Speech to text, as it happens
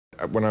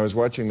when I was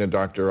watching the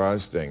Dr.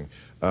 Oz thing,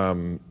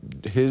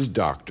 his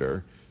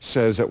doctor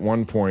says at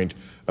one point,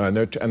 and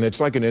it's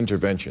like an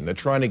intervention, they're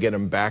trying to get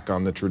him back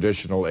on the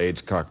traditional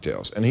AIDS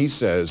cocktails. And he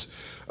says,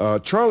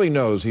 Charlie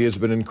knows he has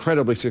been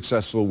incredibly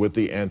successful with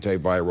the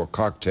antiviral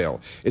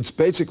cocktail. It's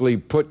basically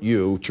put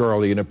you,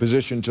 Charlie, in a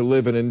position to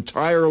live an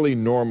entirely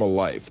normal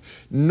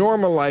life.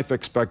 Normal life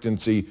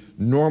expectancy,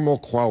 normal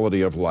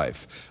quality of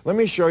life. Let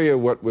me show you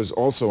what was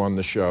also on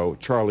the show,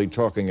 Charlie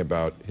talking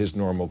about his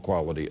normal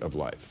quality of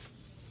life.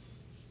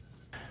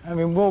 I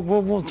mean,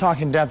 we'll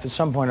talk in depth at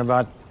some point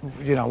about,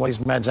 you know, what these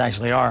meds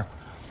actually are.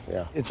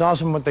 Yeah. It's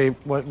awesome what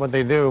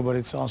they do, but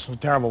it's also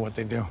terrible what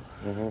they do.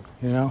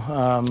 Mm-hmm. You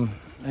know,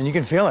 and you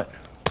can feel it.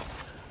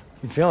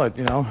 You feel it,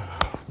 you know,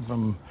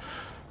 from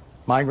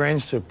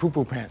migraines to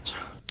poo-poo pants.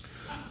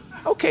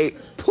 Okay,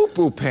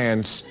 poo-poo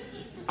pants,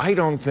 I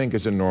don't think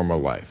is a normal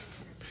life.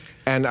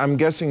 And I'm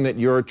guessing that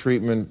your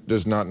treatment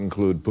does not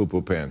include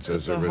poo-poo pants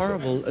as a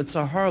result. It's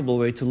a horrible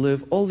way to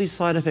live. All these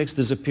side effects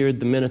disappeared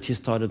the minute he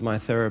started my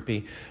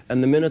therapy.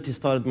 And the minute he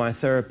started my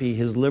therapy,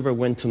 his liver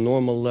went to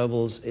normal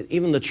levels.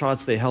 Even the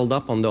charts they held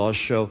up on the Oz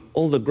show,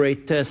 all the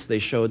great tests they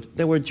showed,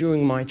 they were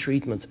during my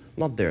treatment,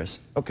 not theirs.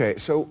 Okay,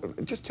 so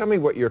just tell me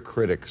what your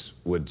critics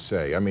would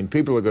say. I mean,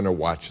 people are going to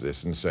watch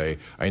this and say,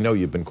 I know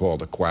you've been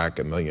called a quack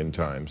a million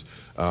times.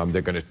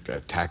 They're going to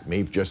attack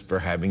me just for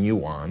having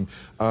you on.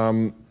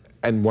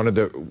 And one of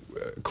the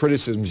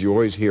criticisms you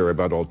always hear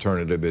about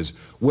alternative is,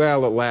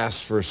 well, it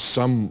lasts for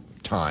some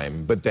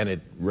time, but then it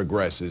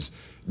regresses.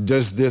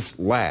 Does this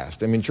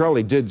last? I mean,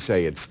 Charlie did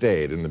say it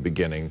stayed in the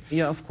beginning.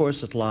 Yeah, of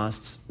course it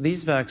lasts.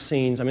 These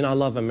vaccines, I mean, I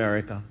love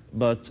America,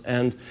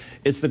 and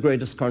it's the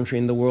greatest country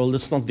in the world.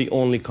 It's not the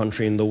only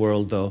country in the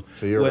world, though.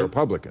 So you're a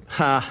Republican.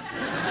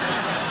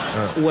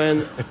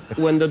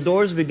 When the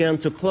doors began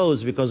to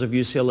close because of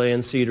UCLA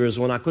and Cedars,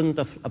 when I couldn't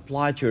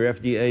apply to your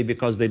FDA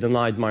because they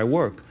denied my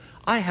work,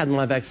 I had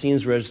my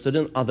vaccines registered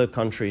in other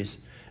countries,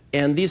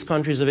 and these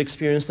countries have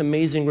experienced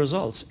amazing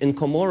results. In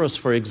Comoros,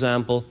 for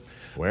example,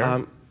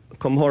 where?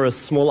 Comoros,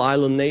 small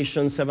island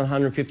nation,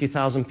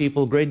 750,000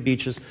 people, great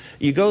beaches.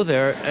 You go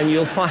there and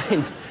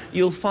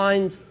you'll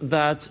find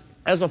that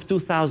as of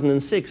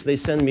 2006, they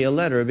sent me a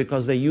letter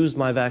because they used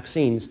my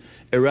vaccines,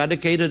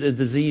 eradicated a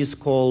disease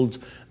called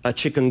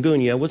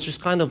chikungunya, which is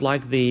kind of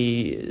like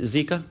the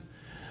Zika.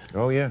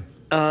 Oh, yeah.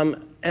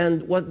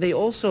 And what they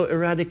also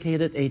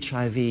eradicated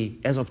HIV.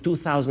 As of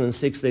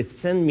 2006, they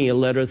sent me a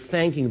letter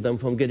thanking them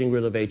for getting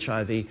rid of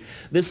HIV.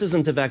 This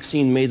isn't a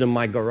vaccine made in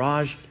my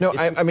garage. No,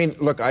 I mean,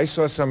 look, I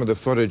saw some of the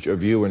footage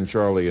of you and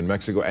Charlie in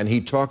Mexico, and he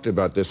talked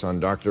about this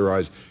on Dr.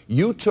 Oz.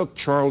 You took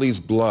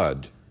Charlie's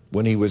blood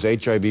when he was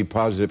HIV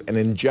positive and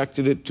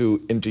injected it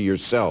into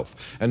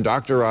yourself. And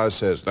Dr. Oz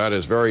says, that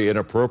is very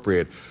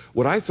inappropriate.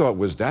 What I thought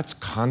was, that's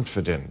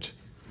confident.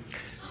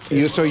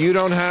 So you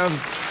don't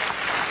have...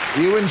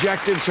 You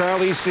injected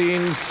Charlie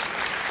Sheen's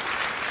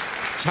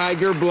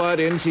tiger blood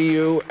into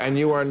you, and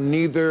you are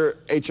neither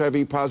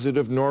HIV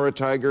positive nor a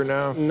tiger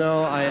now?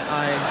 No,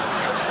 I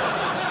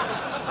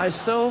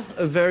saw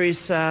a very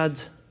sad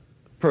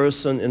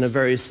person in a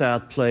very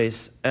sad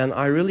place, and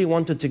I really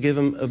wanted to give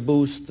him a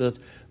boost that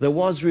there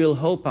was real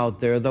hope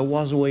out there. There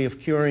was a way of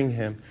curing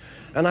him.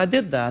 And I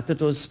did that. It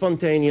was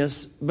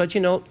spontaneous. But,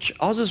 you know,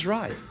 Oz is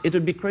right. It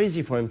would be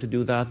crazy for him to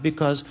do that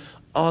because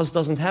Oz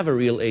doesn't have a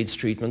real AIDS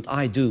treatment.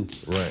 I do.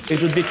 Right.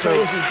 It would be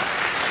crazy.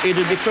 It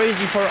would be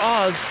crazy for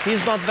Oz.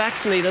 He's not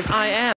vaccinated. I am.